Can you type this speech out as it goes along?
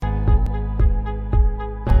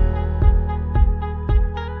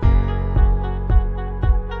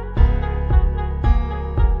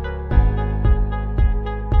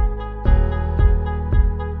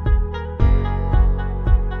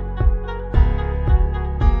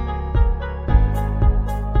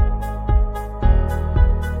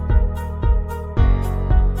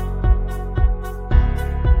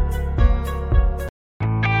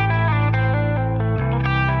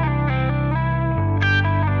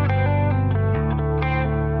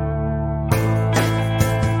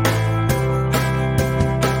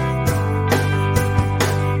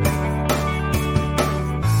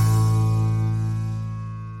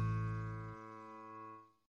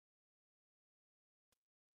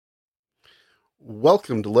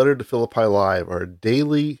Welcome to Letter to Philippi Live, our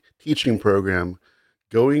daily teaching program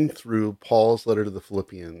going through Paul's letter to the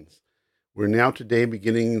Philippians. We're now today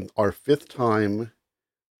beginning our fifth time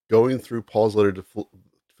going through Paul's letter to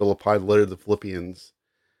Philippi, the letter to the Philippians.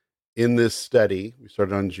 In this study, we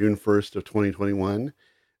started on June 1st of 2021,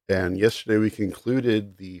 and yesterday we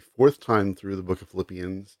concluded the fourth time through the book of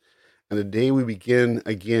Philippians. And today we begin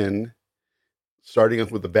again, starting off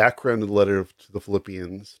with the background of the letter to the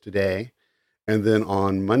Philippians today. And then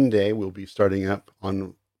on Monday, we'll be starting up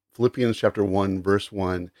on Philippians chapter 1, verse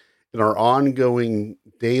 1, in our ongoing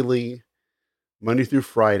daily, Monday through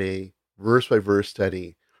Friday, verse by verse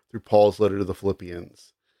study through Paul's letter to the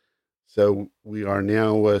Philippians. So we are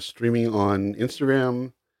now streaming on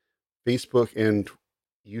Instagram, Facebook, and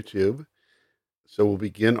YouTube. So we'll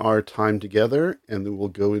begin our time together, and then we'll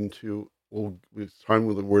time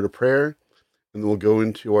with a word of prayer, and then we'll go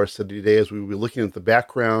into our study today as we will be looking at the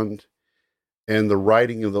background and the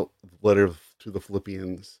writing of the letter to the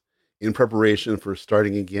Philippians in preparation for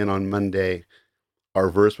starting again on Monday, our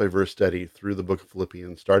verse-by-verse study through the book of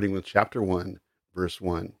Philippians, starting with chapter 1, verse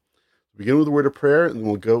 1. We'll begin with a word of prayer, and then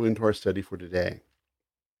we'll go into our study for today.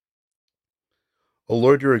 Oh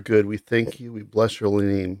Lord, you are good. We thank you. We bless your holy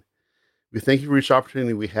name. We thank you for each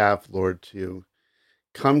opportunity we have, Lord, to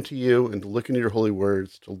come to you and to look into your holy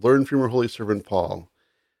words, to learn from your holy servant Paul,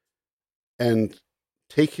 and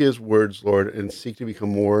take his words, Lord, and seek to become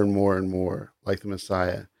more and more and more like the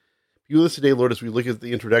Messiah. Be with us today, Lord, as we look at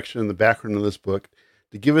the introduction and the background of this book,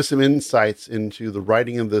 to give us some insights into the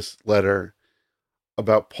writing of this letter,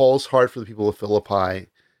 about Paul's heart for the people of Philippi,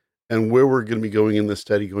 and where we're going to be going in this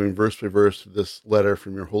study, going verse by verse through this letter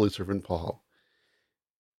from your holy servant Paul.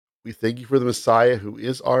 We thank you for the Messiah who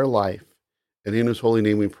is our life, and in his holy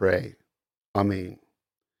name we pray. Amen.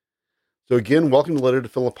 So again, welcome to Letter to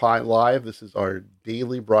Philippi Live. This is our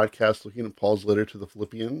daily broadcast looking at Paul's letter to the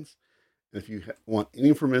Philippians. And if you want any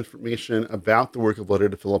information about the work of Letter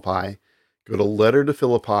to Philippi, go to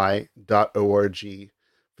lettertophilippi.org.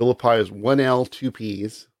 Philippi is one L, two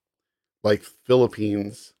P's, like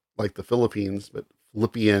Philippines, like the Philippines, but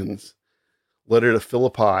Philippians.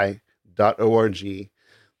 Lettertophilippi.org.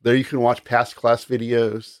 There you can watch past class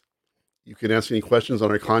videos. You can ask any questions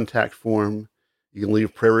on our contact form. You can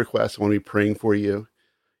leave prayer requests. I want to be praying for you.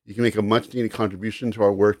 You can make a much needed contribution to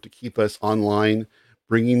our work to keep us online,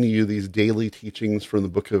 bringing to you these daily teachings from the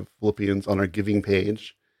book of Philippians on our giving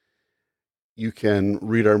page. You can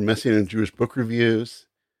read our Messianic Jewish book reviews.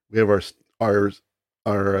 We have our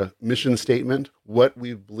mission statement, what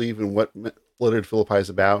we believe and what Letter to Philippi is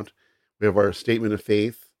about. We have our statement of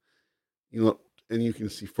faith. And you can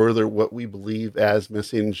see further what we believe as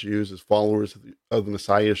Messianic Jews, as followers of the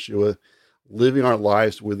Messiah Yeshua, living our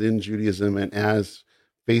lives within Judaism and as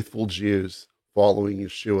faithful Jews following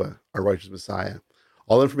Yeshua, our righteous Messiah.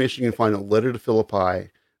 All information you can find at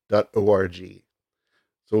lettertophilippi.org.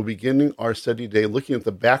 So we'll begin our study today looking at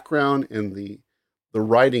the background and the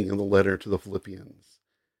writing of the letter to the Philippians.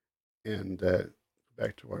 And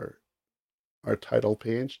back to our title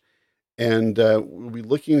page. And we'll be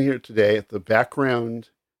looking here today at the background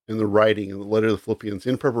and the writing of the letter to the Philippians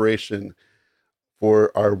in preparation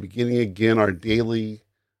for our beginning again, our daily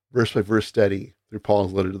verse-by-verse study through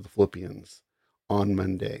Paul's letter to the Philippians on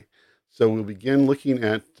Monday. So we'll begin looking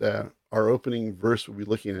at our opening verse we'll be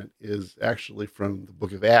looking at is actually from the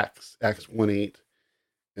book of Acts, Acts 1:8,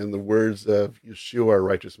 and the words of Yeshua, our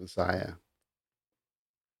righteous Messiah.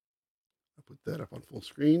 I'll put that up on full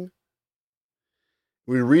screen.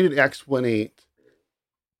 We read in Acts 1:8,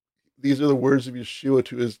 these are the words of Yeshua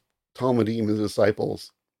to his Talmudim, his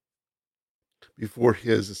disciples, before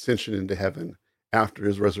his ascension into heaven, after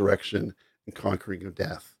his resurrection and conquering of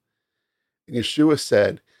death. And Yeshua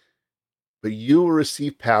said, "But you will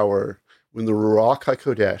receive power when the Ruach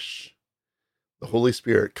HaKodesh, the Holy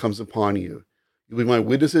Spirit, comes upon you. You'll be my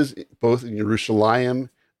witnesses both in Jerusalem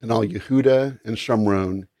and all Yehuda and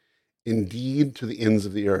Shomron, indeed to the ends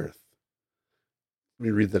of the earth." Let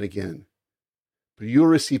me read that again. "But you will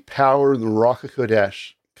receive power when the Ruach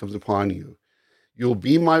HaKodesh comes upon you. You'll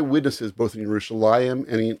be my witnesses both in Jerusalem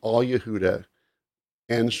and in all Yehuda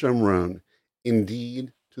and Shomron,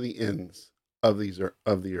 indeed to the ends of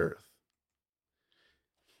the earth."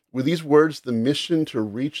 With these words, the mission to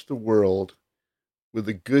reach the world with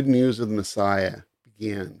the good news of the Messiah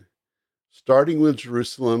began, starting with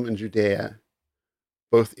Jerusalem and Judea,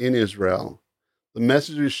 both in Israel. The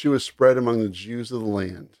message of Yeshua spread among the Jews of the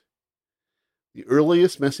land. The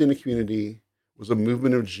earliest Messianic community was a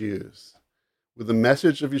movement of Jews, with the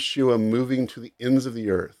message of Yeshua moving to the ends of the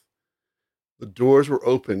earth. The doors were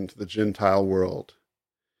open to the Gentile world.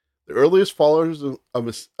 The earliest followers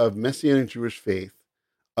of Messianic Jewish faith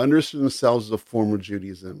understood themselves as a form of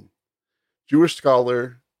Judaism. Jewish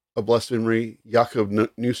scholar of blessed memory Yaakov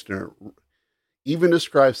Neusner even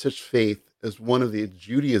describes such faith as one of the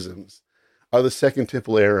Judaisms of the Second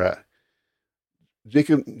Temple era.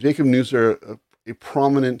 Jacob Neusner, a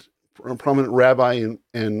prominent rabbi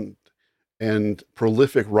and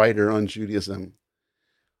prolific writer on Judaism,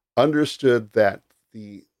 understood that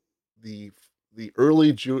the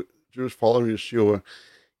early Jewish followers of Yeshua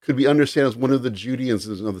could be understood as one of the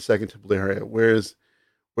Judaisms of the Second Temple era, whereas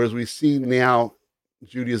we see now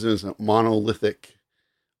Judaism as a monolithic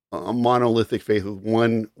faith with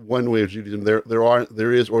one way of Judaism.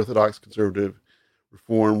 There is Orthodox, conservative,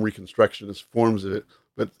 Reform, Reconstructionist forms of it,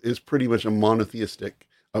 but it's pretty much a monotheistic,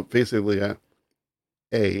 basically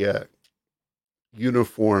a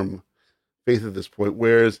uniform faith at this point.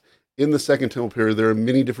 Whereas in the Second Temple period, there are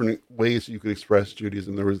many different ways you could express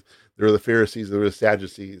Judaism. There were the Pharisees, there were the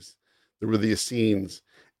Sadducees, there were the Essenes,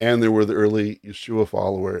 and there were the early Yeshua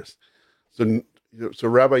followers. So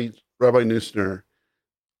Rabbi Neusner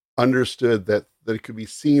understood that it could be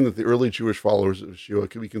seen that the early Jewish followers of Yeshua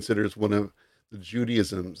could be considered as one of the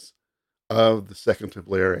Judaisms of the Second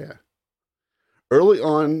Temple era. Early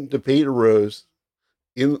on, debate arose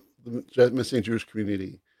in the Messianic Jewish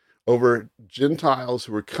community over Gentiles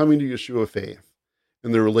who were coming to Yeshua faith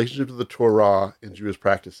and their relationship to the Torah and Jewish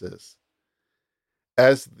practices.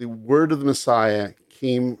 As the word of the Messiah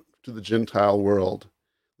came to the Gentile world,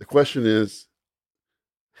 the question is,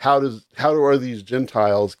 how are these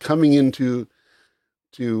Gentiles coming into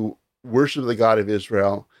to worship the God of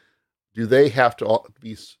Israel? Do they have to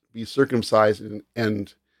be circumcised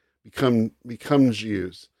and become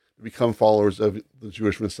Jews, become followers of the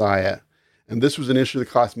Jewish Messiah? And this was an issue that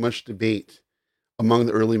caused much debate among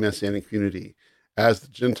the early Messianic community as the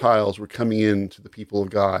Gentiles were coming into the people of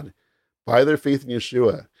God by their faith in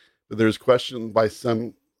Yeshua. But there's question by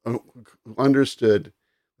some who understood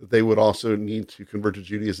that they would also need to convert to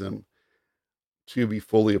Judaism to be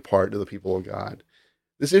fully a part of the people of God.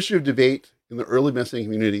 This issue of debate in the early Messianic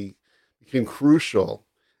community became crucial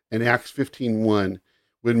in Acts 15:1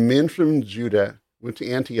 when men from Judah went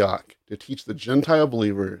to Antioch to teach the Gentile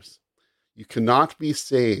believers, you cannot be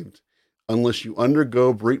saved unless you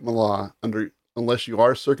undergo Brit Milah, unless you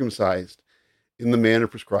are circumcised in the manner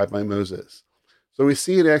prescribed by Moses. So we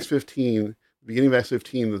see in Acts 15, beginning of Acts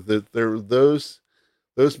 15, that there were those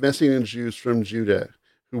Messianic Jews from Judah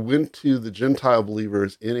who went to the Gentile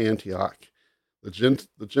believers in Antioch, the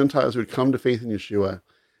Gentiles who had come to faith in Yeshua,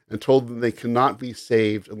 and told them they cannot be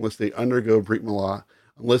saved unless they undergo Brit Milah,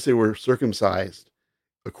 unless they were circumcised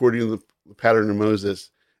according to the pattern of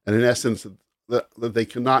Moses, and in essence, that they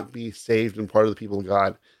cannot be saved and part of the people of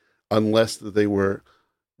God unless that they were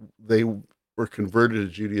converted to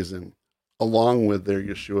Judaism along with their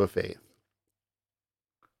Yeshua faith.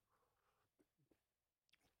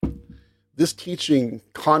 This teaching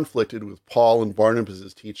conflicted with Paul and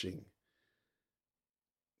Barnabas' teaching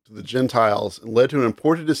to the Gentiles and led to an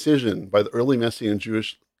important decision by the early Messianic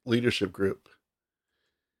Jewish leadership group,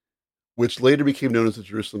 which later became known as the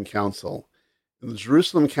Jerusalem Council. In the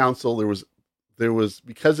Jerusalem Council, there was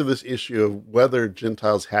because of this issue of whether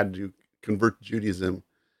Gentiles had to convert to Judaism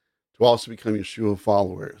to also become Yeshua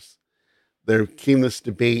followers. There came this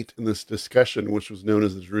debate and this discussion, which was known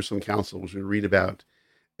as the Jerusalem Council, which we read about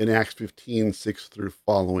in Acts 15:6 through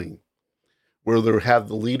following, where they had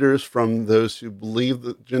the leaders from those who believed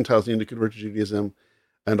that Gentiles needed to convert to Judaism,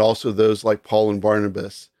 and also those like Paul and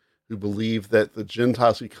Barnabas, who believed that the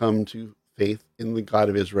Gentiles would come to faith in the God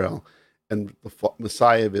of Israel and the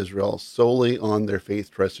Messiah of Israel solely on their faith,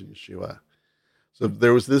 trust in Yeshua. So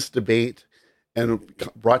there was this debate, and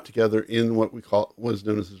it brought together in what was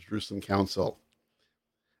known as the Jerusalem Council.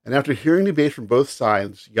 And after hearing debate from both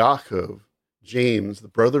sides, Yaakov, James, the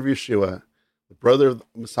brother of Yeshua, the brother of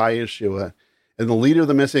Messiah Yeshua, and the leader of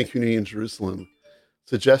the Messianic community in Jerusalem,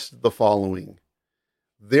 suggested the following: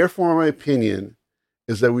 therefore, my opinion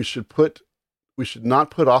is that we should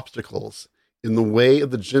not put obstacles in the way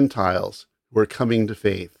of the Gentiles who are coming to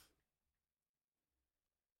faith.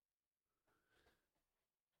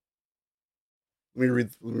 Let me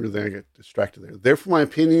read that. I get distracted there. Therefore, my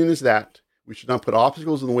opinion is that we should not put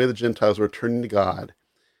obstacles in the way of the Gentiles who are turning to God.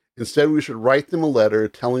 Instead, we should write them a letter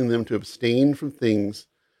telling them to abstain from things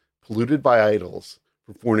polluted by idols,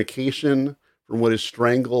 from fornication, from what is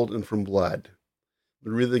strangled, and from blood.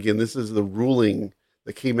 But read it again. This is the ruling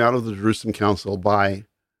that came out of the Jerusalem Council by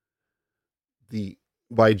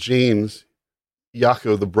James,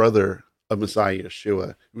 Yaakov, the brother of Messiah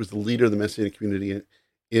Yeshua, who was the leader of the Messianic community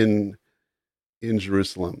in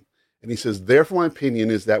Jerusalem. And he says, therefore, my opinion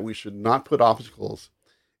is that we should not put obstacles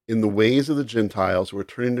in the ways of the Gentiles who are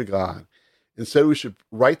turning to God. Instead, we should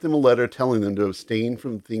write them a letter telling them to abstain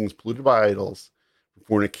from things polluted by idols, from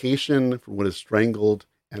fornication, from what is strangled,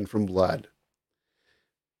 and from blood.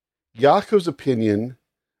 Yaakov's opinion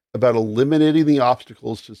about eliminating the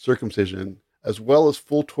obstacles to circumcision, as well as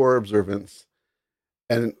full Torah observance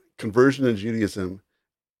and conversion to Judaism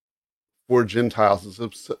for Gentiles,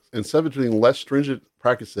 and substituting less stringent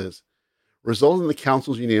practices, resulted in the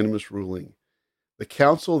council's unanimous ruling. The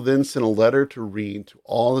council then sent a letter to read to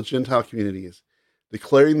all the Gentile communities,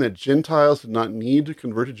 declaring that Gentiles did not need to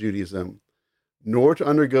convert to Judaism, nor to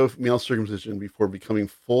undergo male circumcision before becoming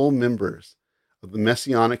full members of the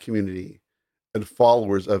Messianic community and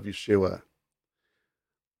followers of Yeshua.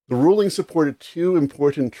 The ruling supported two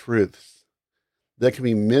important truths that can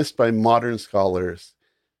be missed by modern scholars,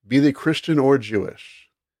 be they Christian or Jewish.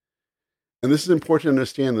 And this is important to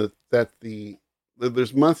understand that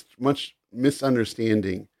there's much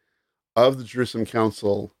misunderstanding of the Jerusalem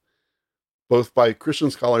Council, both by Christian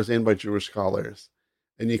scholars and by Jewish scholars.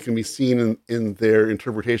 And it can be seen in their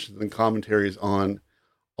interpretations and commentaries on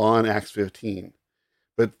Acts 15.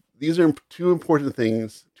 But these are two important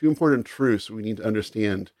things, two important truths we need to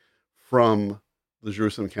understand from the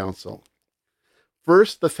Jerusalem Council.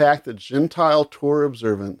 First, the fact that Gentile Torah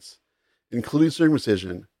observance, including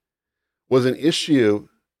circumcision, was an issue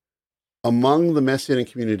among the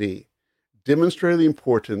Messianic community, demonstrated the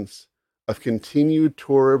importance of continued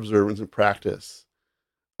Torah observance and practice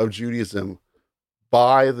of Judaism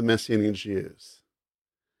by the Messianic Jews.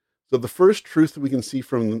 So the first truth that we can see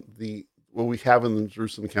from what we have in the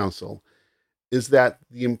Jerusalem Council is that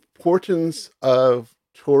the importance of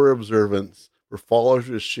Torah observance for followers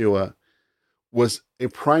of Yeshua was a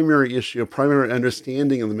primary issue, a primary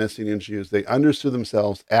understanding of the Messianic Jews. They understood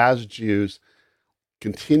themselves as Jews,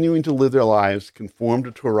 continuing to live their lives conformed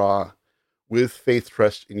to Torah with faith,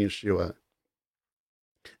 trust in Yeshua.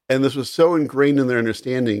 And this was so ingrained in their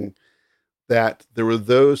understanding that there were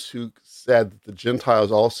those who said that the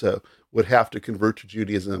Gentiles also would have to convert to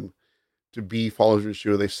Judaism to be followers of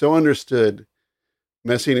Yeshua. They so understood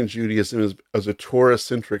Messianic Judaism as a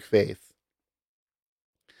Torah-centric faith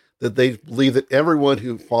that they believed that everyone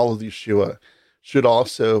who followed Yeshua should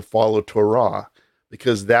also follow Torah,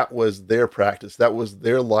 because that was their practice, that was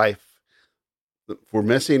their life. For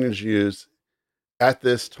Messianic Jews at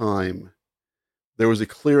this time, there was a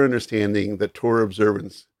clear understanding that Torah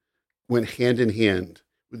observance went hand in hand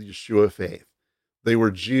with Yeshua faith. They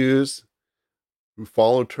were Jews who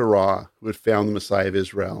followed Torah, who had found the Messiah of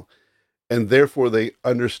Israel, and therefore they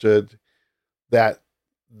understood that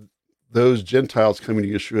those Gentiles coming to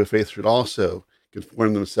Yeshua faith should also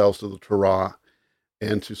conform themselves to the Torah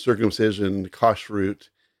and to circumcision, kashrut,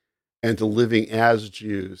 and to living as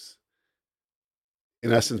Jews,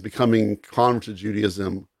 in essence, becoming converts to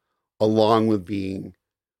Judaism, along with being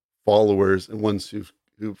followers and ones who've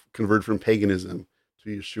converted from paganism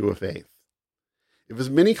to Yeshua faith. If, as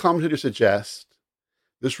many commentators suggest,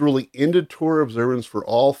 this ruling ended Torah observance for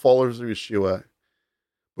all followers of Yeshua,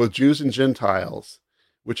 both Jews and Gentiles,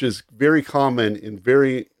 which is very common in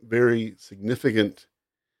very, very significant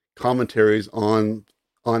commentaries on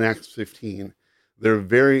Acts 15. They're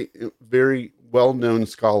very, very well-known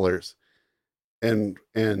scholars, and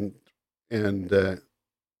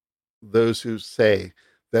those who say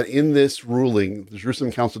that in this ruling, the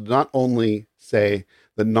Jerusalem Council did not only say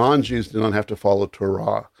that non-Jews did not have to follow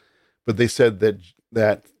Torah, but they said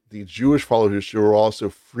that the Jewish followers of Yeshua were also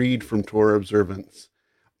freed from Torah observance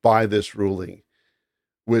by this ruling,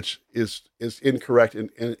 which is incorrect and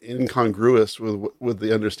incongruous with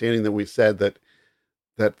the understanding that we said that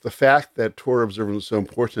the fact that Torah observance was so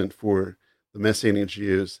important for the Messianic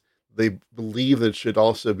Jews, they believe that it should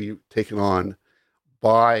also be taken on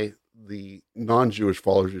by the non-Jewish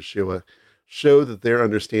followers of Yeshua, show that their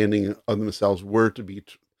understanding of themselves were to be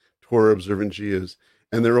Torah observant Jews,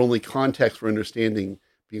 and their only context for understanding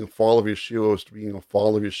being a follower of Yeshua was to being a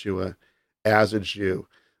follower of Yeshua as a Jew.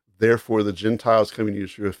 Therefore, the Gentiles coming to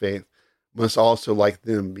Yeshua faith must also, like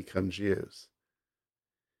them, become Jews.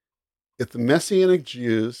 If the Messianic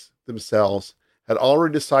Jews themselves had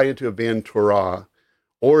already decided to abandon Torah,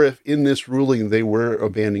 or if in this ruling they were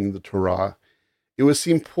abandoning the Torah, it would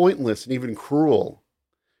seem pointless and even cruel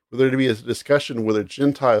for there to be a discussion whether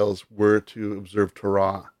Gentiles were to observe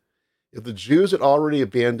Torah. If the Jews had already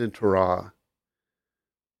abandoned Torah,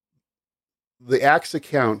 the Acts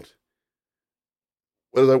account,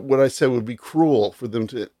 what I said, would be cruel for them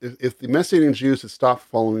to, if the Messianic Jews had stopped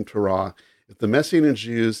following Torah, if the Messianic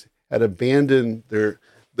Jews had abandoned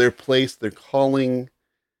their place, their calling,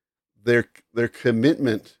 their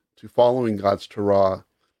commitment to following God's Torah,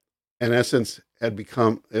 in essence, had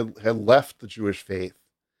left the Jewish faith,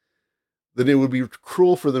 then it would be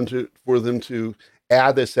cruel for them to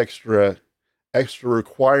add this extra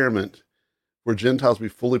requirement for Gentiles to be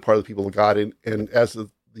fully part of the people of God, and as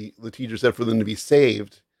the teacher said, for them to be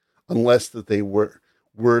saved, unless that they were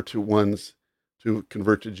to ones to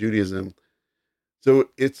convert to Judaism. So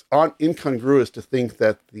it's incongruous to think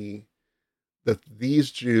that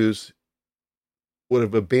these Jews would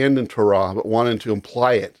have abandoned Torah but wanted to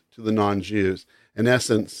apply it to the non-Jews. In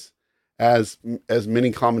essence, as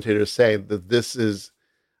many commentators say, that this is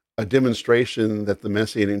a demonstration that the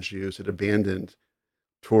Messianic Jews had abandoned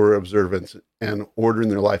Torah observance and ordering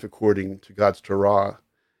their life according to God's Torah,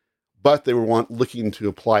 but they were looking to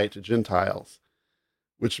apply it to Gentiles,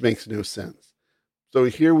 which makes no sense. So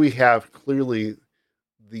here we have clearly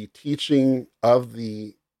the teaching of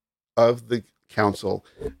the council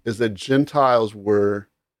is that Gentiles were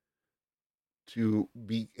to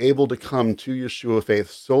be able to come to Yeshua faith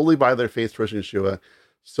solely by their faith trust in Yeshua,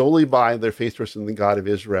 solely by their faith trust in the God of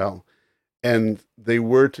Israel, and they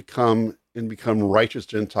were to come and become righteous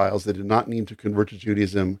Gentiles. They did not need to convert to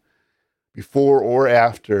Judaism before or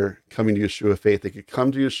after coming to Yeshua faith. They could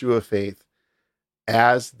come to Yeshua faith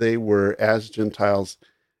as they were, as Gentiles,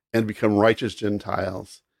 and become righteous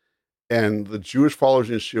Gentiles. And the Jewish followers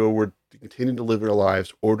of Yeshua were to continue to live their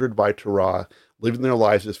lives ordered by Torah, living their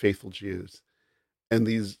lives as faithful Jews. And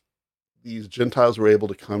these Gentiles were able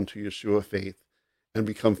to come to Yeshua faith and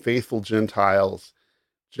become faithful Gentiles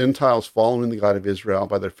following the God of Israel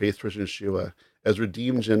by their faith trust in Yeshua as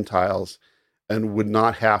redeemed Gentiles, and would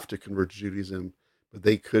not have to convert to Judaism, but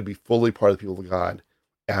they could be fully part of the people of God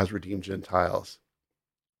as redeemed Gentiles.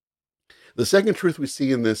 The second truth we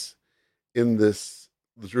see in the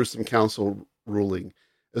Jerusalem Council ruling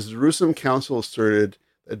is the Jerusalem Council asserted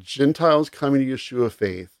that Gentiles coming to Yeshua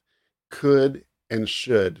faith could and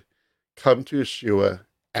should come to Yeshua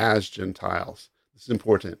as Gentiles. This is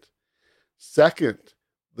important. Second,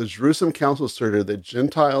 the Jerusalem Council asserted that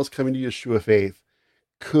Gentiles coming to Yeshua faith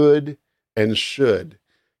could and should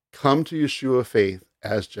come to Yeshua faith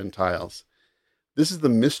as Gentiles. This is the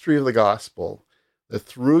mystery of the gospel, that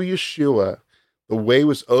through Yeshua, the way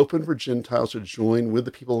was open for Gentiles to join with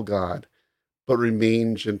the people of God, but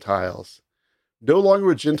remain Gentiles. No longer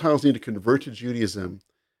would Gentiles need to convert to Judaism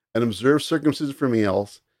and observe circumcision for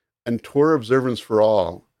males and Torah observance for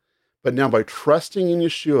all, but now by trusting in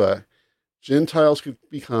Yeshua, Gentiles could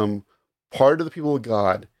become part of the people of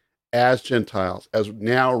God as Gentiles, as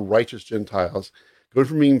now righteous Gentiles, going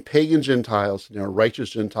from being pagan Gentiles to now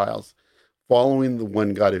righteous Gentiles, following the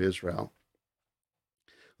one God of Israel.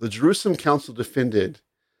 The Jerusalem Council defended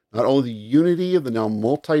not only the unity of the now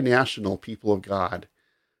multinational people of God,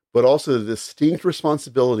 but also the distinct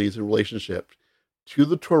responsibilities in relationship to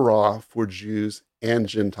the Torah for Jews and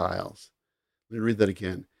Gentiles. Let me read that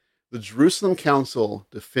again. The Jerusalem Council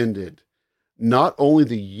defended not only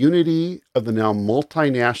the unity of the now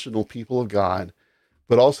multinational people of God,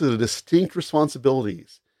 but also the distinct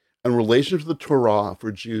responsibilities and relationship to the Torah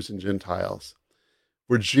for Jews and Gentiles.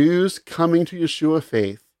 For Jews coming to Yeshua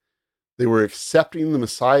faith, they were accepting the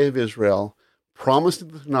Messiah of Israel, promised in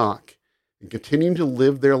the Tanakh, and continuing to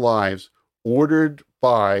live their lives ordered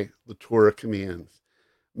by the Torah commands.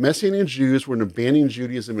 Messianic Jews were abandoning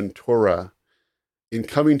Judaism and Torah in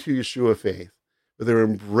coming to Yeshua faith, but they were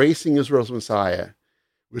embracing Israel's Messiah,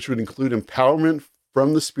 which would include empowerment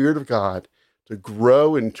from the Spirit of God to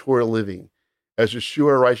grow in Torah living, as Yeshua,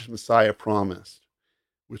 our righteous Messiah, promised,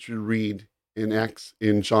 which we read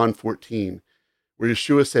in John 14, where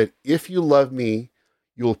Yeshua said, "If you love me,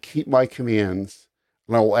 you will keep my commands,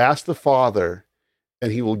 and I will ask the Father,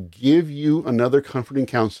 and he will give you another comforting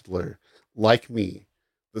counselor like me,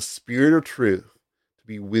 the Spirit of truth, to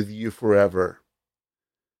be with you forever."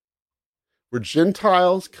 For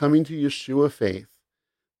Gentiles coming to Yeshua faith,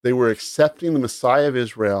 they were accepting the Messiah of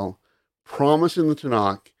Israel, promised in the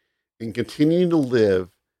Tanakh, and continuing to live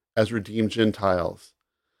as redeemed Gentiles.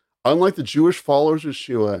 Unlike the Jewish followers of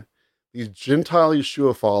Yeshua, these Gentile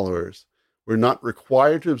Yeshua followers were not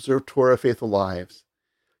required to observe Torah faithful lives.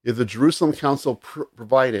 Yet the Jerusalem Council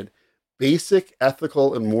provided basic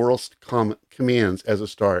ethical and moral commands as a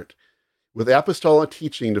start, with apostolic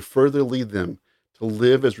teaching to further lead them to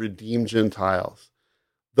live as redeemed Gentiles.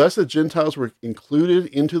 Thus, the Gentiles were included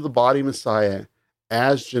into the body of Messiah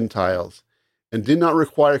as Gentiles and did not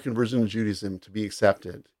require conversion to Judaism to be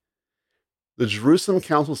accepted. The Jerusalem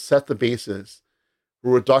Council set the basis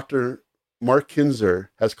for what Dr. Mark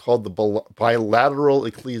Kinzer has called the bilateral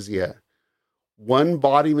ecclesia, one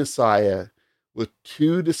body Messiah with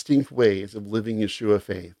two distinct ways of living Yeshua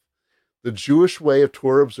faith. the Jewish way of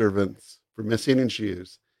Torah observance for Messianic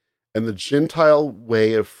Jews, and the Gentile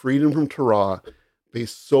way of freedom from Torah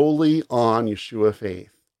based solely on Yeshua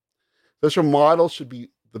faith. Such a model should be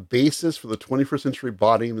the basis for the 21st century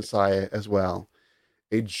body of Messiah as well.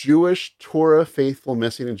 A Jewish Torah faithful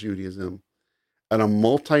Messianic Judaism and a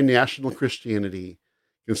multinational Christianity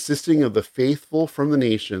consisting of the faithful from the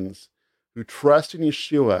nations who trust in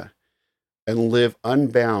Yeshua and live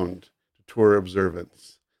unbound to Torah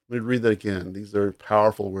observance. Let me read that again. These are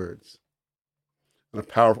powerful words and a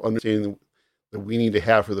powerful understanding that we need to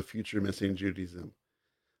have for the future of Messianic Judaism.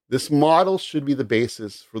 This model should be the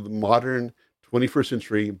basis for the modern 21st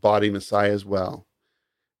century body Messiah as well.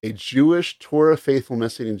 A Jewish Torah faithful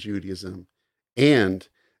Messianic Judaism and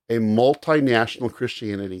a multinational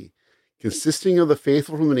Christianity consisting of the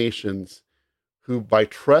faithful from the nations who by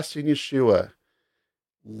trust in Yeshua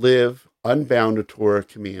live unbound to Torah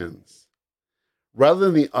commands.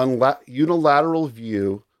 Rather than the unilateral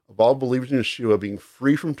view of all believers in Yeshua being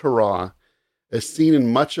free from Torah, as seen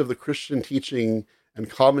in much of the Christian teaching and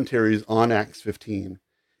commentaries on Acts 15,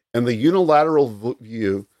 and the unilateral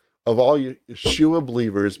view of all Yeshua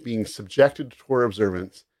believers being subjected to Torah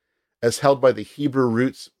observance, as held by the Hebrew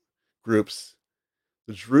roots groups,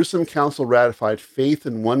 the Jerusalem Council ratified faith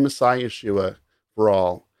in one Messiah Yeshua for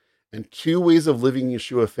all, and two ways of living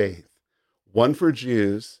Yeshua faith, one for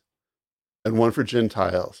Jews and one for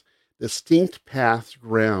Gentiles, distinct paths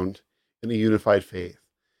ground in a unified faith.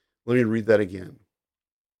 Let me read that again.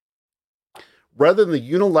 Rather than the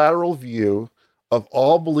unilateral view of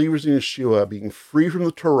all believers in Yeshua being free from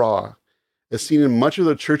the Torah, as seen in much of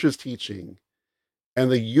the church's teaching, and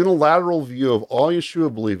the unilateral view of all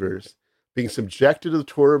Yeshua believers being subjected to the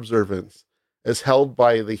Torah observance, as held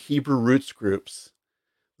by the Hebrew roots groups,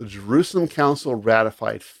 the Jerusalem Council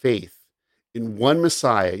ratified faith in one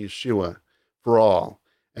Messiah, Yeshua, for all,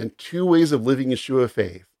 and two ways of living Yeshua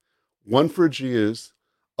faith, one for Jews,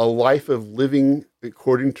 a life of living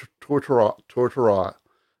according to Torah,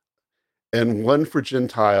 and one for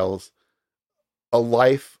Gentiles, a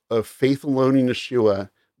life of faith alone in Yeshua,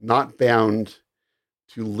 not bound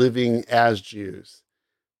to living as Jews.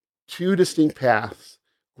 Two distinct paths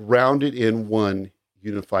grounded in one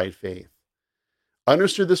unified faith.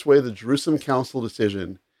 Understood this way, the Jerusalem Council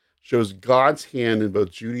decision shows God's hand in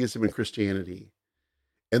both Judaism and Christianity,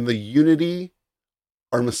 and the unity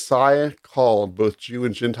our Messiah called both Jew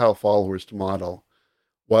and Gentile followers to model,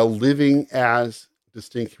 while living as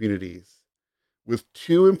distinct communities, with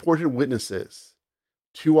two important witnesses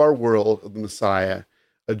to our world of the Messiah,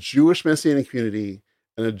 a Jewish Messianic community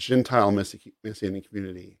and a Gentile Messianic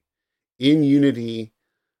community, in unity,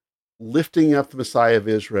 lifting up the Messiah of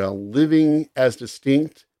Israel, living as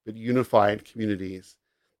distinct but unified communities,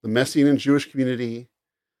 the Messianic Jewish community,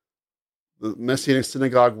 the Messianic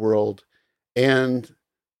synagogue world, and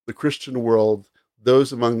the Christian world,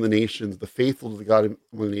 those among the nations, the faithful to the God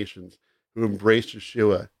among the nations, who embrace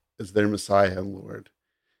Yeshua as their Messiah and Lord.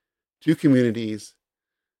 Two communities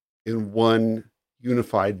in one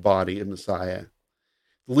unified body of Messiah.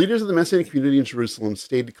 The leaders of the Messianic community in Jerusalem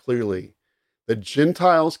stated clearly that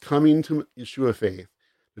Gentiles coming to Yeshua faith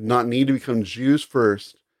did not need to become Jews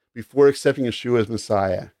first before accepting Yeshua as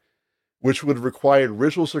Messiah, which would have required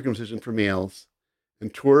ritual circumcision for males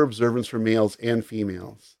and Torah observance for males and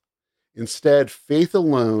females. Instead, faith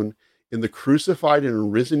alone in the crucified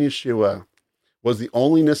and risen Yeshua was the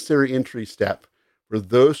only necessary entry step for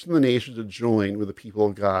those from the nations to join with the people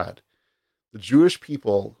of God. The Jewish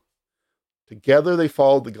people, together they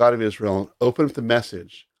followed the God of Israel and opened up the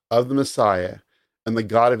message of the Messiah and the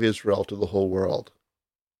God of Israel to the whole world.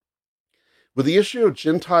 With the issue of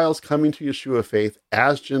Gentiles coming to Yeshua faith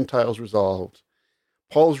as Gentiles resolved,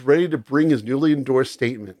 Paul is ready to bring his newly endorsed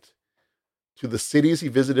statement to the cities he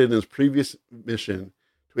visited in his previous mission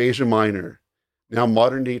to Asia Minor, now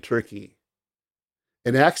modern-day Turkey.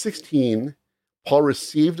 In Acts 16, Paul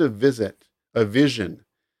received a vision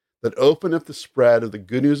that opened up the spread of the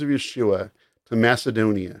good news of Yeshua to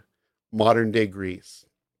Macedonia, modern-day Greece.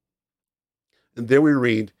 And there we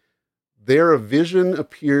read, there a vision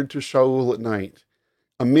appeared to Shaul at night.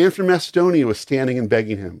 A man from Macedonia was standing and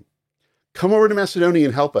begging him, come over to Macedonia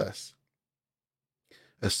and help us.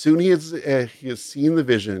 As soon as he had seen the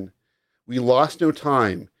vision, we lost no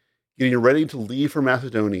time getting ready to leave for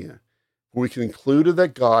Macedonia, for we concluded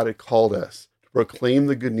that God had called us to proclaim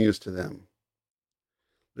the good news to them.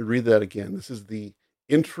 Let me read that again. This is the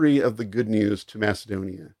entry of the good news to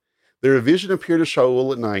Macedonia. There a vision appeared to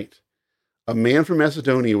Shaul at night. A man from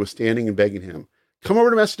Macedonia was standing and begging him, come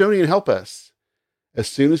over to Macedonia and help us. As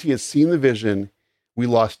soon as he had seen the vision, we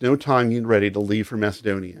lost no time getting ready to leave for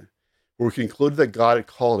Macedonia, where we concluded that God had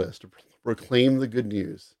called us to proclaim the good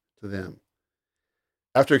news to them.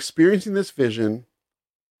 After experiencing this vision,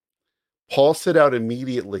 Paul set out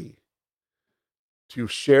immediately to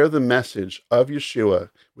share the message of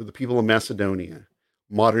Yeshua with the people of Macedonia,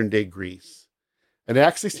 modern-day Greece. In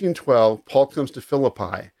Acts 16:12, Paul comes to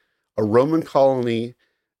Philippi, a Roman colony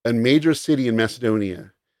and major city in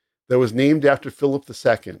Macedonia that was named after Philip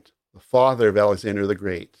II, the father of Alexander the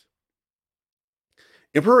Great.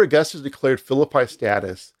 Emperor Augustus declared Philippi's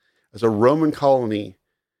status as a Roman colony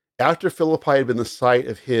after Philippi had been the site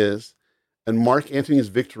of his and Mark Antony's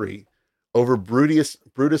victory over Brutus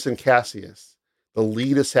and Cassius, the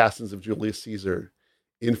lead assassins of Julius Caesar,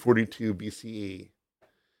 in 42 BCE.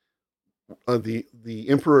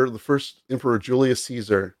 The first emperor Julius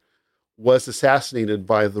Caesar, was assassinated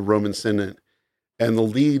by the Roman Senate, and the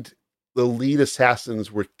lead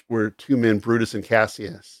assassins were two men, Brutus and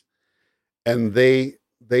Cassius, and they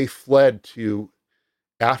fled to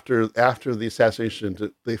after the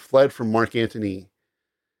assassination. They fled from Mark Antony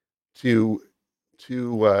to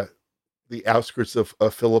the outskirts of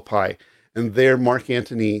Philippi, and there Mark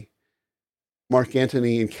Antony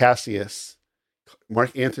and Cassius,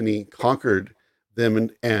 Mark Antony conquered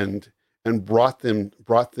them and brought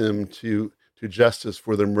them to justice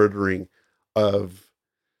for the murdering of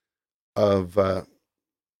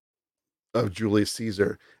Julius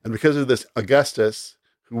Caesar. And because of this, Augustus,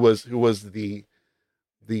 who was the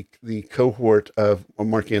cohort of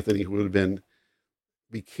Mark Antony, who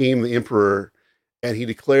became the emperor, and he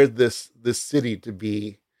declared this city to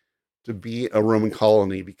be a Roman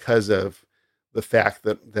colony because of the fact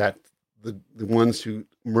that the ones who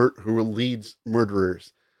were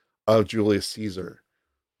murderers of Julius Caesar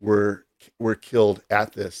were killed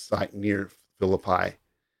at this site near Philippi.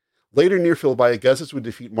 Later, near Philippi, Augustus would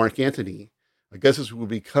defeat Mark Antony. Augustus would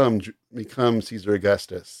become Caesar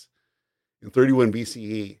Augustus in 31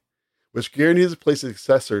 BCE, which guarantees a place as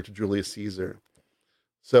successor to Julius Caesar.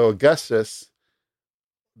 So Augustus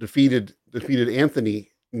defeated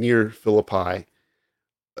Antony near Philippi,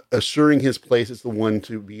 assuring his place as the one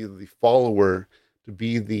to be the follower, to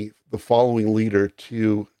be the following leader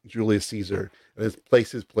to Julius Caesar, and his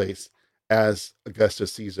place as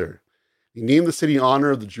Augustus Caesar. He named the city in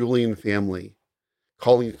honor of the Julian family,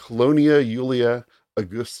 calling it Colonia Julia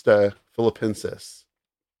Augusta Philippensis.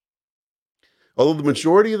 Although the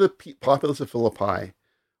majority of the populace of Philippi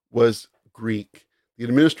was Greek, the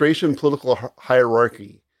administration and political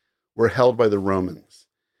hierarchy were held by the Romans.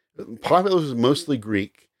 The populace was mostly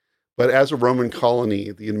Greek, but as a Roman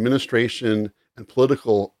colony, the administration and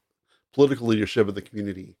political leadership of the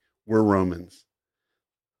community were Romans.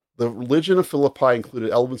 The religion of Philippi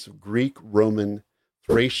included elements of Greek, Roman,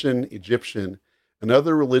 Thracian, Egyptian, and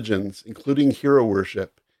other religions, including hero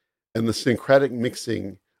worship and the syncretic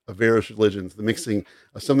mixing of various religions, the mixing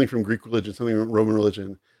of something from Greek religion, something from Roman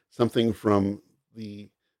religion, something from the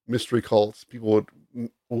mystery cults. People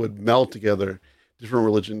would meld together different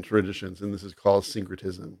religion traditions, and this is called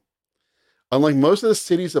syncretism. Unlike most of the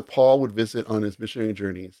cities that Paul would visit on his missionary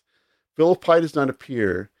journeys, Philippi does not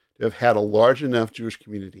appear to have had a large enough Jewish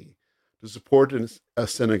community to support a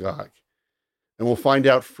synagogue. And we'll find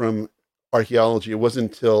out from archaeology, it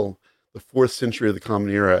wasn't until the 4th century of the Common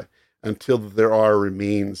Era until there are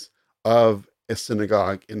remains of a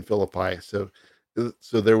synagogue in Philippi. So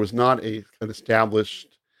there was not an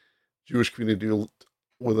established Jewish community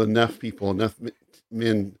with enough people, enough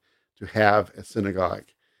men to have a synagogue,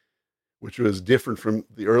 which was different from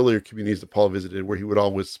the earlier communities that Paul visited, where he would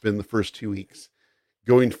always spend the first 2 weeks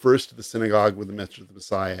going first to the synagogue with the message of the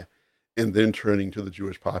Messiah, and then turning to the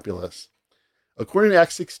Jewish populace. According to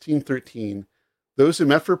Acts 16:13, those who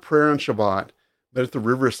met for prayer on Shabbat met at the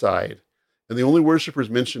riverside, and the only worshipers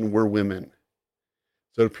mentioned were women.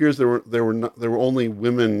 So it appears there were only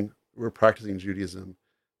women who were practicing Judaism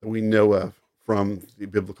that we know of from the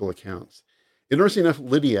biblical accounts. Interesting enough,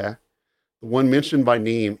 Lydia, the one mentioned by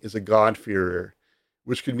name, is a God-fearer,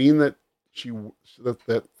 which could mean that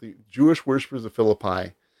that the Jewish worshippers of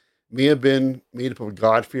Philippi may have been made up of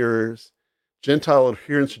God-fearers, Gentile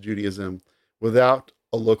adherents to Judaism, without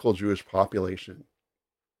a local Jewish population.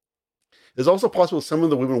 It's also possible some of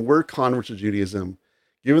the women were converts to Judaism,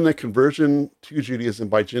 given that conversion to Judaism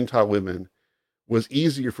by Gentile women was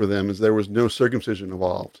easier for them as there was no circumcision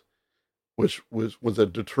involved, which was a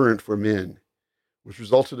deterrent for men, which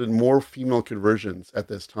resulted in more female conversions at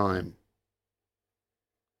this time.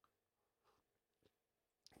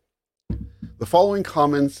 The following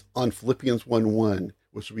comments on Philippians 1:1,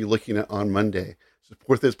 which we'll be looking at on Monday,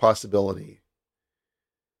 support this possibility.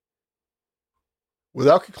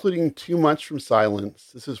 Without concluding too much from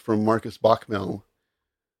silence, this is from Marcus Bachmel,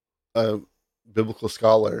 a biblical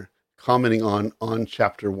scholar, commenting on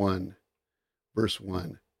chapter 1, verse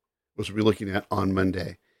 1, which we'll be looking at on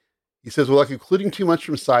Monday. He says, without concluding too much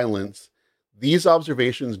from silence, these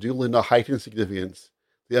observations do lend a heightened significance,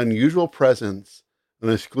 the unusual presence of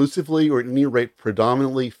an exclusively, or at any rate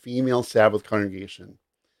predominantly, female Sabbath congregation.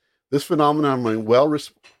 This phenomenon might well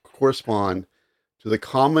correspond to the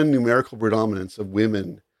common numerical predominance of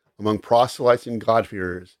women among proselytes and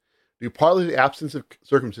God-fearers, due partly to the absence of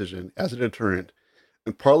circumcision as a deterrent,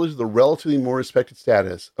 and partly to the relatively more respected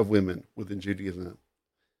status of women within Judaism.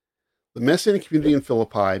 The Messianic community in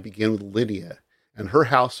Philippi began with Lydia and her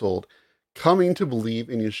household coming to believe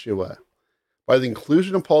in Yeshua. By the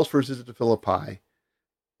inclusion of Paul's first visit to Philippi,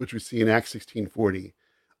 which we see in Acts 16:40,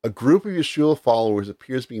 a group of Yeshua followers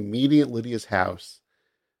appears to be meeting at Lydia's house,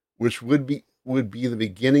 which would be the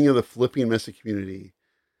beginning of the Philippian Messianic community.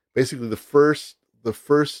 Basically, the first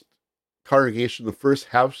congregation, the first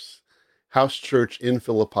house church in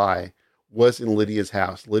Philippi was in Lydia's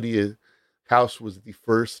house. Lydia's house was the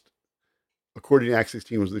first, according to Acts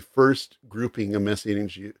 16, was the first grouping of Messianic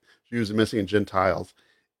Jews and Messianic Gentiles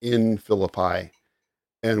in Philippi.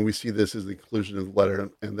 And we see this as the conclusion of the letter,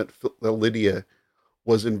 and that Lydia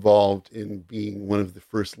was involved in being one of the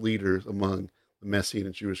first leaders among the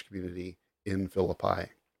Messianic Jewish community in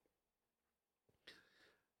Philippi.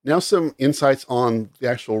 Now some insights on the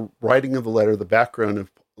actual writing of the letter, the background of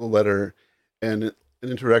the letter, and an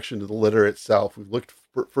introduction to the letter itself. We've looked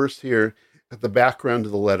first here at the background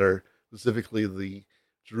of the letter, specifically the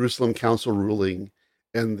Jerusalem Council ruling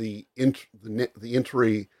and the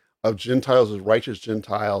entry of Gentiles as righteous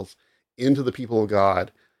Gentiles into the people of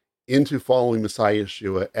God, into following Messiah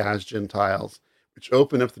Yeshua as Gentiles, which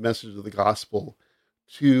open up the message of the gospel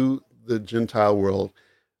to the Gentile world.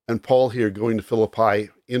 And Paul here going to Philippi,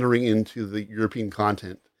 entering into the European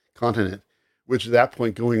continent, which at that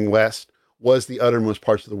point, going west, was the uttermost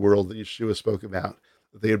parts of the world that Yeshua spoke about.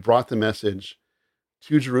 They had brought the message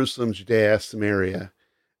to Jerusalem, Judea, Samaria,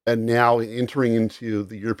 and now entering into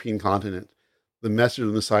the European continent, the message of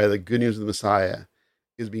the Messiah, the good news of the Messiah,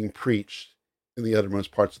 is being preached in the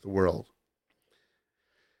uttermost parts of the world.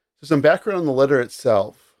 So some background on the letter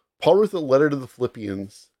itself. Paul wrote the letter to the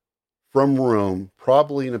Philippians from Rome,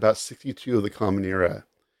 probably in about 62 of the Common Era,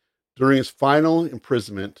 during his final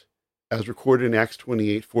imprisonment, as recorded in Acts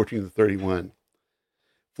 28:14-31.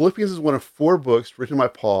 Philippians is one of 4 books written by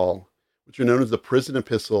Paul, which are known as the prison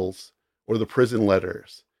epistles or the prison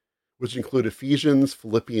letters, which include Ephesians,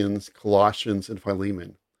 Philippians, Colossians, and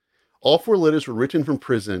Philemon. All 4 letters were written from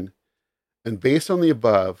prison, and based on the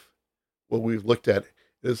above, what we've looked at,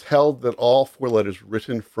 it is held that all 4 letters were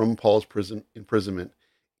written from Paul's prison imprisonment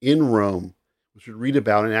in Rome, which we read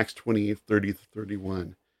about in Acts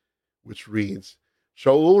 28:30-31, which reads,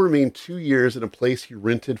 Shaul remained 2 years in a place he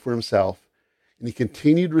rented for himself, and he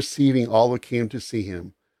continued receiving all who came to see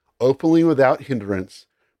him, openly without hindrance,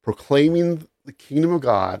 proclaiming the kingdom of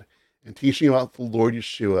God and teaching about the Lord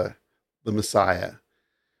Yeshua, the Messiah.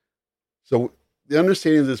 So the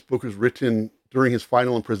understanding of this book was written during his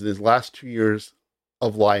final imprisonment, his last 2 years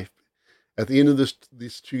of life. At the end of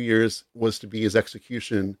these 2 years was to be his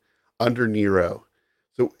execution under Nero.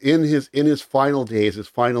 So in his final days, his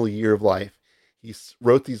final year of life, he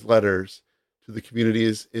wrote these letters to the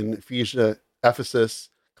communities in Ephesus,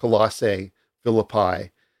 Colossae,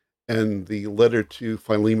 Philippi, and the letter to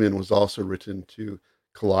Philemon was also written to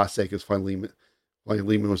Colossae, because Philemon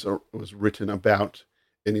was written about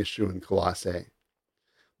an issue in Colossae.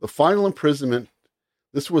 The final imprisonment,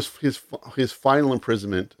 this was his final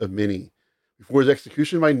imprisonment of many, before his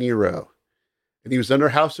execution by Nero, and he was under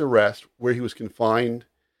house arrest, where he was confined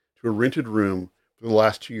to a rented room for the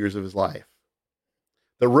last 2 years of his life.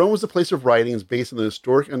 That Rome was a place of writings based on the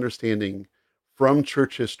historic understanding from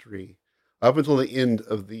church history up until the end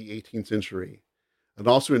of the 18th century, and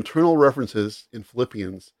also internal references in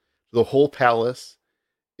Philippians to the whole palace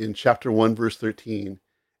in chapter 1, verse 13,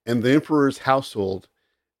 and the emperor's household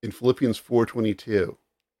in Philippians 4:22.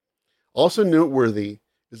 Also noteworthy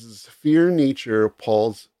is the severe nature of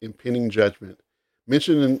Paul's impending judgment,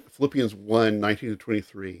 mentioned in Philippians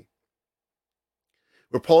 1:19-23,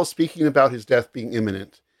 where Paul is speaking about his death being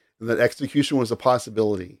imminent and that execution was a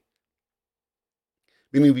possibility,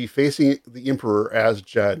 meaning he'd be facing the emperor as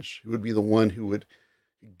judge, who would be the one who would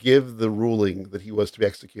give the ruling that he was to be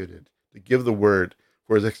executed, to give the word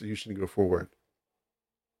for his execution to go forward.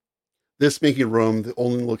 This making Rome the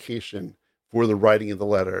only location for the writing of the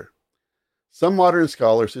letter. Some modern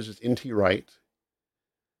scholars, such as N.T. Wright,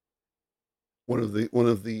 one of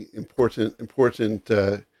the important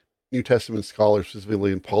New Testament scholars,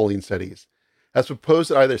 specifically in Pauline studies, has proposed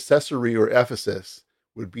that either Caesarea or Ephesus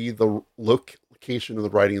would be the application of the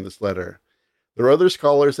writing of this letter. There are other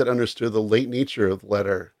scholars that understood the late nature of the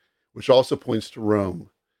letter, which also points to Rome,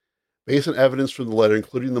 based on evidence from the letter,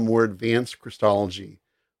 including the more advanced Christology,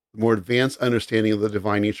 the more advanced understanding of the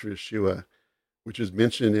divine nature of Yeshua, which is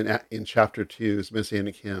mentioned in chapter 2's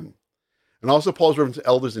Messianic hymn, and also Paul's reference to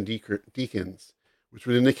elders and deacons, which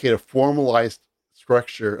would indicate a formalized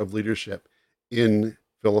structure of leadership in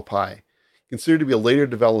Philippi, considered to be a later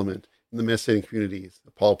development in the Messianic communities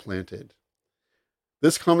that Paul planted.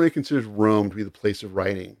 This commonly considers Rome to be the place of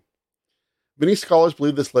writing. Many scholars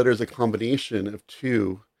believe this letter is a combination of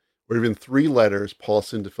 2 or even 3 letters Paul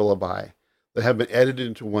sent to Philippi that have been edited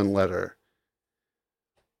into one letter.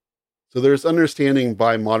 So there's understanding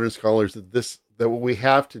by modern scholars that what we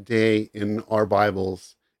have today in our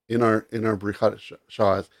Bibles, in our Brit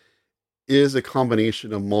Shahs, is a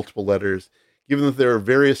combination of multiple letters, given that there are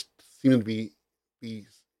various, seem to be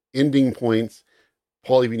ending points.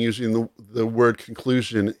 Paul even using the word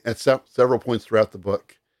conclusion at several points throughout the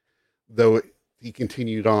book, though he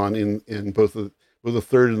continued on in both the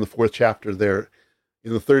third and the fourth chapter there.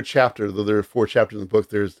 In the third chapter, though there are 4 chapters in the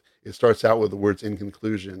book, it starts out with the words in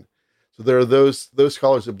conclusion. So there are those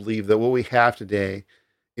scholars that believe that what we have today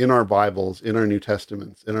in our Bibles, in our New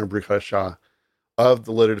Testaments, in our Brit Hadashah, of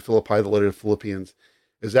the letter to Philippi, the letter to Philippians,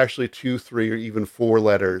 is actually 2, 3, or even 4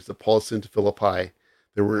 letters that Paul sent to Philippi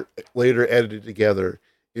that were later edited together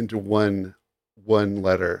into one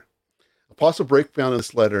letter. Apostle breakdown of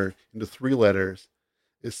this letter into 3 letters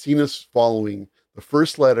is seen as following: the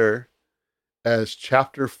first letter as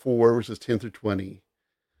chapter 4, verses 10 through 20,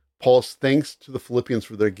 Paul's thanks to the Philippians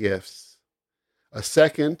for their gifts. A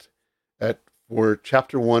second for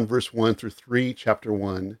chapter 1, verse 1 through 3, chapter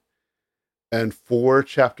 1, and 4,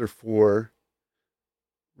 chapter 4,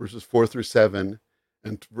 verses 4 through 7,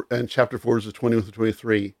 and chapter 4, verses 21 through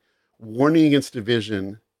 23, warning against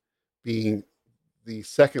division being the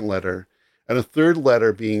second letter, and a third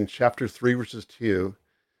letter being chapter 3, verses 2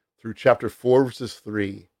 through chapter 4, verses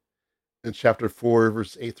 3, and chapter 4,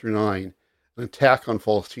 verses 8 through 9, an attack on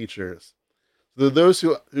false teachers. So those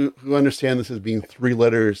who understand this as being 3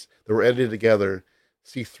 letters that were edited together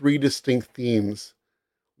see 3 distinct themes.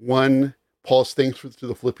 One, Paul's thanks to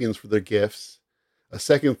the Philippians for their gifts. A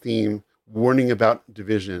second theme, warning about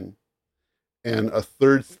division. And a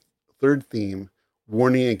third theme,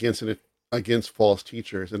 warning against false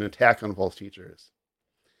teachers, an attack on false teachers.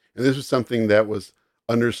 And this was something that was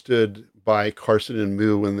understood by Carson and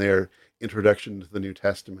Moo in their introduction to the New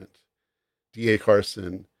Testament. D.A.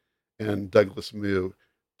 Carson and Douglas Moo,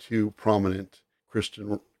 2 prominent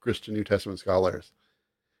Christian New Testament scholars.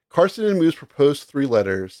 Carson and Moo's proposed 3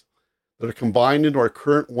 letters that are combined into our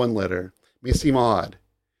current 1 letter may seem odd.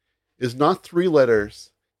 It is not 3 letters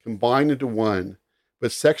combined into one,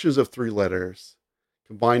 but sections of 3 letters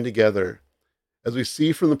combined together, as we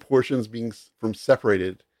see from the portions being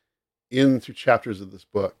separated into chapters of this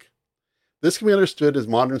book. This can be understood as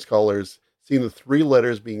modern scholars seeing the 3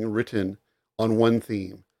 letters being written on one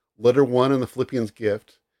theme. Letter 1 on the Philippians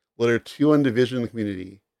gift, letter 2 on division in the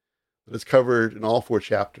community, that is covered in all 4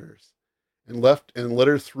 chapters, and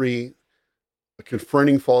letter 3,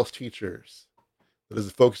 confronting false teachers, that is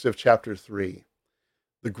the focus of chapter 3.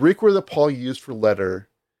 The Greek word that Paul used for letter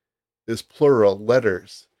is plural,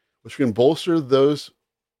 letters, which can bolster those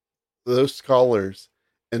scholars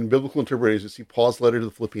and biblical interpreters who see Paul's letter to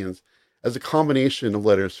the Philippians as a combination of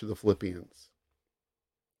letters to the Philippians.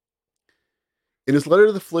 In his letter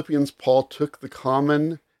to the Philippians, Paul took the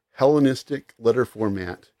common Hellenistic letter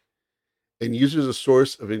format and used it as a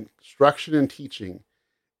source of instruction and teaching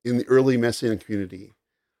in the early Messianic community.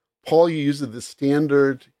 Paul used the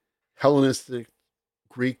standard Hellenistic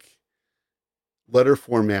Greek letter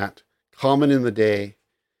format common in the day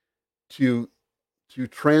to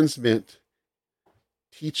transmit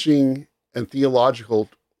teaching and theological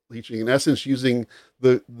teaching, in essence using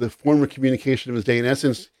the form of communication of his day. In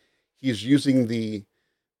essence, he's using the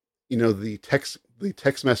text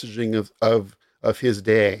messaging of his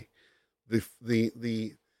day, the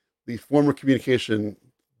form of communication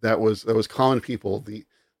that was common to people,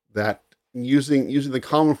 that using the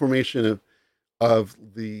common formation of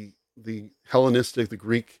the Hellenistic, the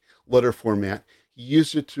Greek letter format. He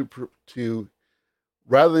used it to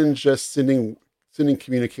rather than just sending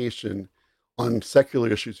communication on secular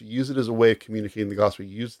issues, he used it as a way of communicating the gospel.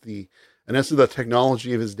 He used in essence, the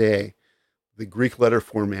technology of his day, the Greek letter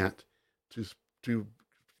format, to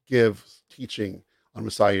give teaching on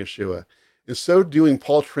Messiah Yeshua. In so doing,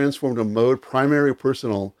 Paul transformed a mode, primary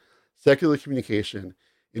personal, secular communication,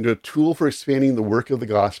 into a tool for expanding the work of the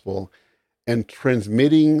gospel and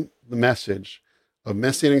transmitting the message of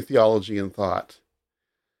Messianic theology and thought.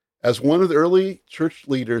 As one of the early church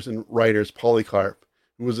leaders and writers, Polycarp,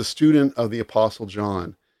 who was a student of the Apostle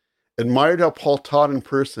John, admired how Paul taught in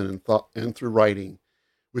person and through writing,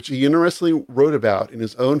 which he interestingly wrote about in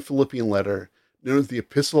his own Philippian letter, known as the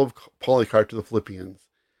Epistle of Polycarp to the Philippians.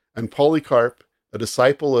 And Polycarp, a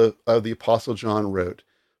disciple of the Apostle John, wrote,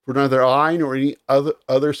 "For neither I nor any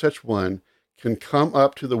other such one can come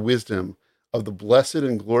up to the wisdom of the blessed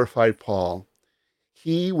and glorified Paul.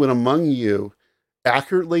 He, when among you,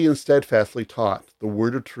 accurately and steadfastly taught the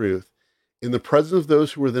word of truth in the presence of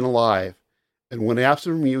those who were then alive, and when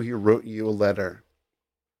absent from you, he wrote you a letter."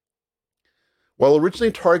 While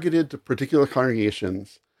originally targeted to particular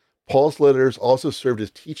congregations, Paul's letters also served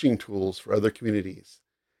as teaching tools for other communities.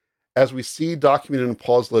 As we see documented in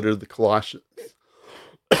Paul's letter to the Colossians,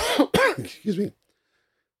 excuse me,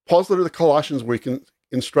 Paul's letter to the Colossians, where he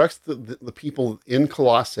instructs the people in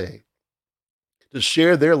Colossae to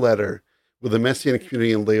share their letter with the Messianic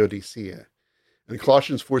community in Laodicea. In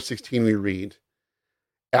Colossians 4:16 we read,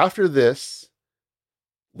 "After this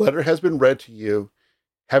letter has been read to you,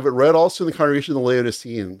 have it read also in the congregation of the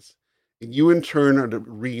Laodiceans, and you in turn are to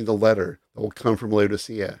read the letter that will come from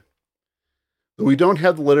Laodicea." Though we don't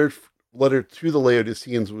have the letter to the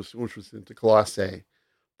Laodiceans, which was into Colossae,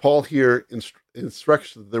 Paul here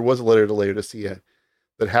instructs that there was a letter to Laodicea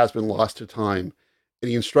that has been lost to time, and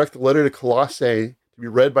he instructs the letter to Colossae to be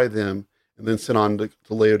read by them and then sent on to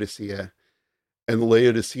Laodicea, and the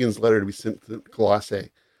Laodiceans' letter to be sent to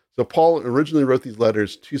Colossae. So Paul originally wrote these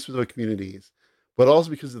letters to specific communities, but also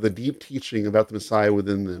because of the deep teaching about the Messiah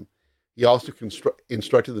within them. He also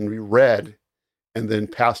instructed them to be read and then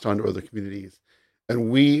passed on to other communities. And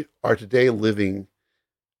we are today living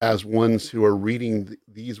as ones who are reading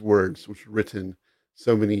these words, which were written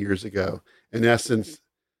so many years ago. In essence,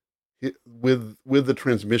 with the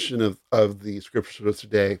transmission of the scriptures to us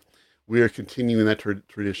today, we are continuing that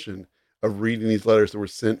tradition of reading these letters that were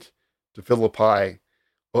sent to Philippi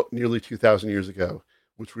nearly 2,000 years ago,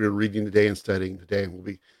 which we are reading today and studying today. And we'll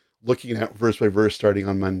be looking at verse by verse starting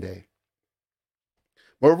on Monday.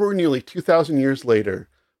 Moreover, nearly 2,000 years later,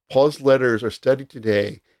 Paul's letters are studied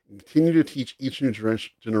today and continue to teach each new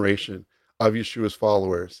generation of Yeshua's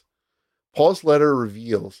followers. Paul's letter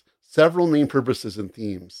reveals several main purposes and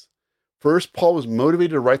themes. First, Paul was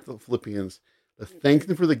motivated to write the Philippians to thank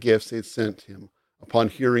them for the gifts they had sent him upon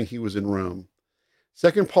hearing he was in Rome.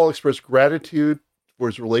 Second, Paul expressed gratitude for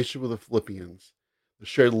his relationship with the Philippians. The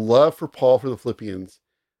shared love for Paul for the Philippians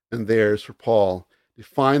and theirs for Paul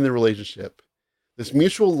defined their relationship. This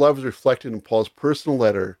mutual love is reflected in Paul's personal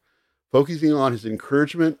letter, focusing on his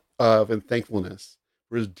encouragement of and thankfulness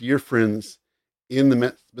for his dear friends in the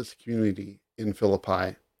Methodist community in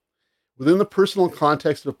Philippi. Within the personal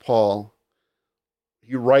context of Paul,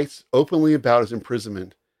 he writes openly about his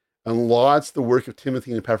imprisonment and lauds the work of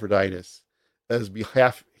Timothy and Epaphroditus as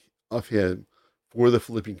behalf of him for the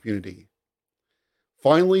Philippian community.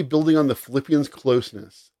 Finally, building on the Philippians'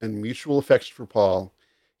 closeness and mutual affection for Paul,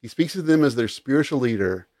 he speaks of them as their spiritual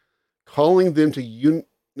leader, calling them to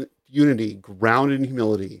unity grounded in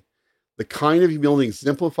humility, the kind of humility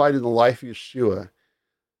exemplified in the life of Yeshua,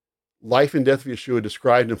 life and death of Yeshua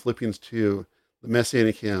described in Philippians 2, the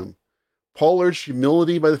Messianic hymn. Paul urged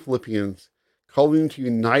humility by the Philippians, calling them to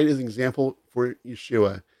unite as an example for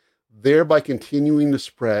Yeshua, thereby continuing to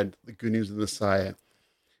spread the good news of the Messiah.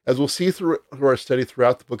 As we'll see through our study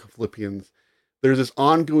throughout the book of Philippians, there's this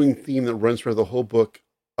ongoing theme that runs throughout the whole book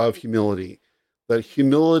of humility, that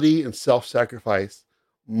humility and self-sacrifice,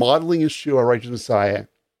 modeling Yeshua, our righteous Messiah,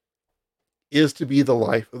 is to be the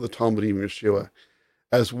life of the Talmudim of Yeshua.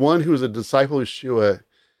 As one who is a disciple of Yeshua,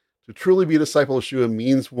 to truly be a disciple of Yeshua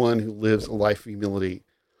means one who lives a life of humility,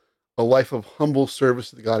 a life of humble service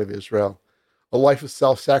to the God of Israel, a life of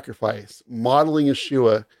self-sacrifice, modeling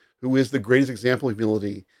Yeshua, who is the greatest example of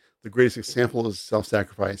humility, the greatest example of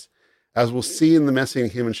self-sacrifice. As we'll see in the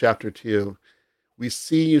Messianic hymn in chapter 2, we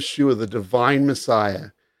see Yeshua, the divine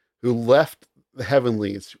Messiah, who left the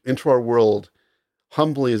heavenlies into our world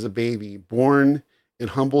humbly as a baby, born in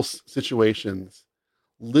humble situations,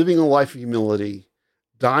 living a life of humility,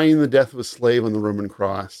 dying the death of a slave on the Roman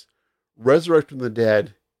cross, resurrected from the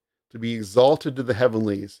dead, to be exalted to the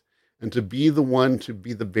heavenlies, and to be the one to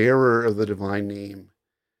be the bearer of the divine name,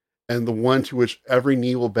 and the one to which every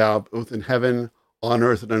knee will bow, both in heaven, on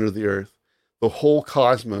earth, and under the earth. The whole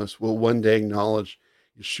cosmos will one day acknowledge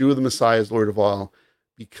Yeshua the Messiah as Lord of all,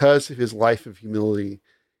 because of his life of humility,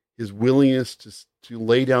 his willingness to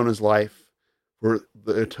lay down his life for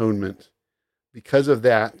the atonement. Because of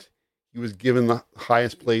that, he was given the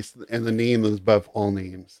highest place and the name that is above all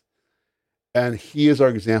names. And he is our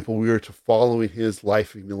example. We are to follow in his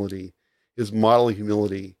life of humility, his model of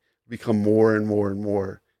humility, become more and more and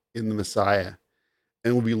more in the Messiah.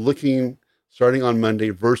 And we'll be looking, starting on Monday,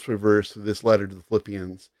 verse by verse, through this letter to the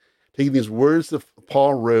Philippians, taking these words that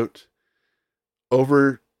Paul wrote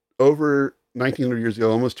over 1900 years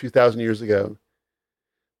ago, almost 2,000 years ago,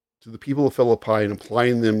 to the people of Philippi and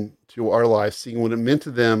applying them to our lives, seeing what it meant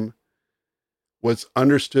to them, what's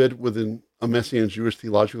understood within a Messianic Jewish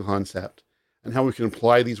theological concept, and how we can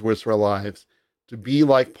apply these words to our lives to be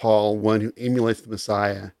like Paul, one who emulates the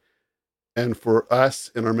Messiah, and for us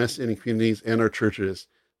in our Messianic communities and our churches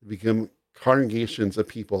to become congregations of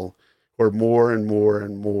people who are more and more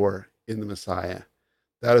and more in the Messiah.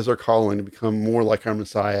 That is our calling, to become more like our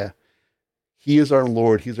Messiah. He is our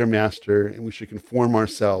Lord, he's our master, and we should conform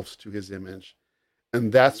ourselves to his image. And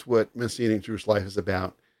that's what Messianic Jewish life is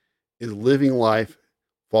about, is living life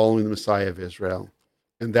following the Messiah of Israel.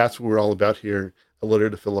 And that's what we're all about here, a letter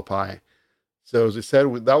to Philippi. So as I said,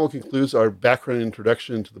 that will conclude our background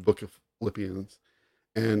introduction to the book of Philippians.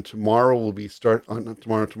 And tomorrow will be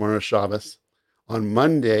tomorrow is Shabbos. On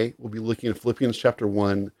Monday, we'll be looking at Philippians chapter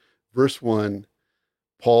 1, verse 1,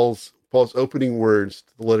 Paul's opening words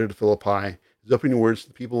to the letter to Philippi, his opening words to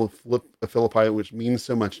the people of Philippi, which means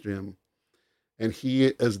so much to him. And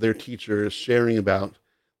he, as their teacher, is sharing about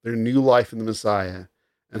their new life in the Messiah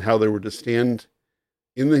and how they were to stand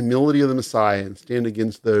in the humility of the Messiah and stand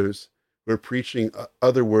against those who are preaching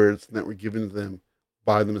other words that were given to them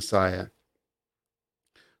by the Messiah.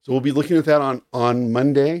 So we'll be looking at that on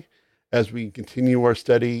Monday as we continue our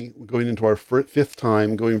study, going into our fifth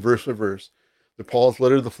time, going verse by verse, to Paul's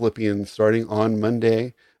letter to the Philippians, starting on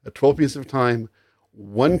Monday at 12 p.m. Pacific time,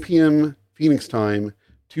 1 p.m. Phoenix time,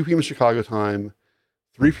 2 p.m. Chicago time,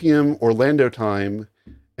 3 p.m. Orlando time,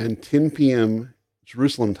 and 10 p.m.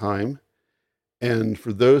 Jerusalem time. And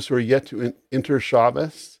for those who are yet to enter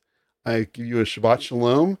Shabbos, I give you a Shabbat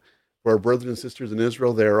Shalom. For our brothers and sisters in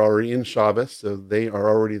Israel, they are already in Shabbos, so they are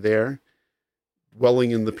already there, dwelling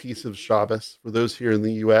in the peace of Shabbos. For those here in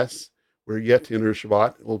the U.S., we're yet to enter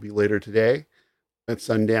Shabbat. It will be later today at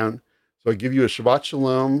sundown. So I give you a Shabbat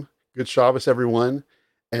Shalom. Good Shabbos, everyone.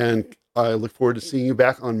 And I look forward to seeing you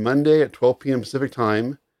back on Monday at 12 p.m. Pacific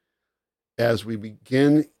time as we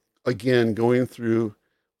begin again going through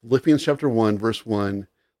Philippians chapter 1, verse 1,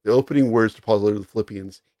 the opening words to Paul's letter to the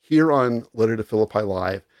Philippians, here on Letter to Philippi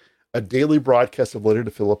Live, a daily broadcast of Letter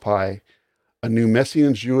to Philippi, a new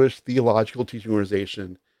Messianic Jewish theological teaching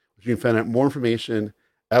organization, which you can find out more information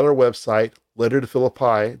at our website,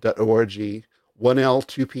 lettertophilippi.org, 1L,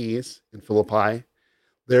 2 Ps in Philippi.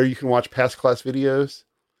 There you can watch past class videos.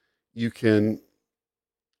 You can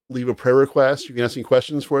leave a prayer request. You can ask any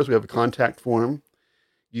questions for us. We have a contact form.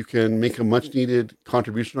 You can make a much needed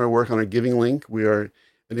contribution to our work on our giving link. We are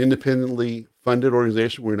an independently funded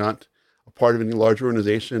organization. We're not a part of any larger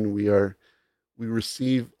organization. We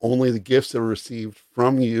receive only the gifts that were received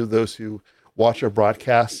from you, those who watch our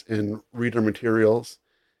broadcasts and read our materials.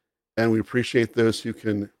 And we appreciate those who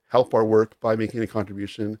can help our work by making a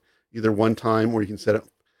contribution, either one time or you can set up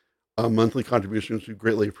a monthly contribution, which we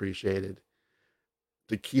greatly appreciated,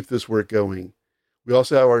 to keep this work going. We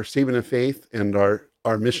also have our statement of faith and our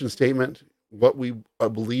mission statement, what we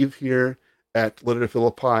believe here at Letter to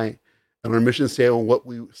Philippi, and our mission statement, what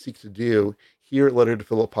we seek to do here at Letter to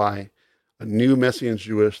Philippi, a new Messianic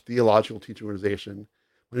Jewish theological teaching organization.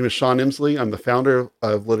 My name is Sean Imsley. I'm the founder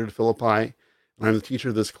of Letter to Philippi, and I'm the teacher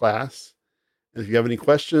of this class. And if you have any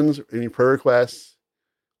questions or any prayer requests,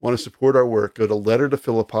 want to support our work, go to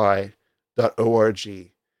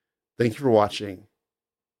lettertophilippi.org. Thank you for watching.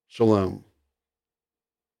 Shalom.